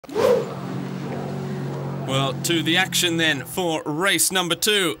Well, to the action then for race number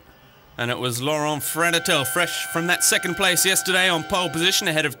 2. And it was Laurent Fradatel, fresh from that second place yesterday on pole position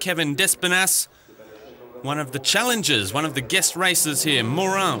ahead of Kevin Despinas. One of the challengers, one of the guest racers here,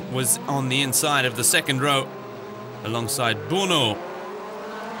 Morin, was on the inside of the second row alongside Bournot.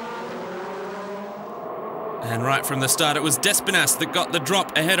 And right from the start it was Despinas that got the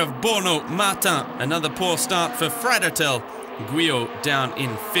drop ahead of Bournot. Martin, another poor start for Fradatel. Guillot down in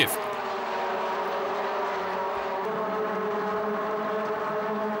 5th.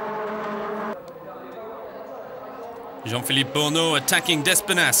 Jean-Philippe Bournot attacking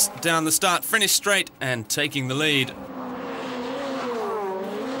Despinas down the start, finished straight and taking the lead.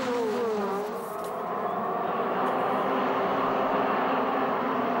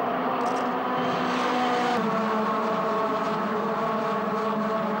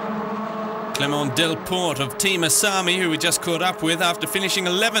 Clément Delporte of Team Asami, who we just caught up with after finishing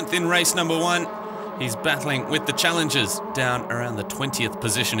 11th in race number 1. He's battling with the challengers down around the 20th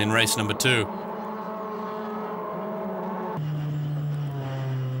position in race number 2.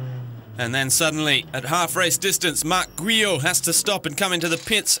 And then suddenly, at half race distance, Marc Guillot has to stop and come into the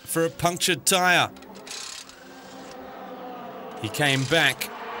pits for a punctured tyre. He came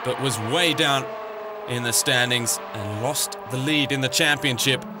back, but was way down in the standings and lost the lead in the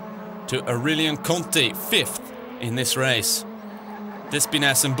championship to Aurélien Conti, 5th in this race.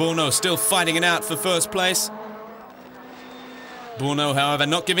 Despinas and Bournot still fighting it out for first place. Bournot, however,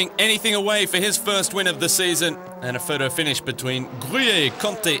 not giving anything away for his first win of the season, and a photo finish between Gruyer,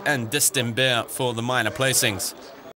 Conti and Destember for the minor placings.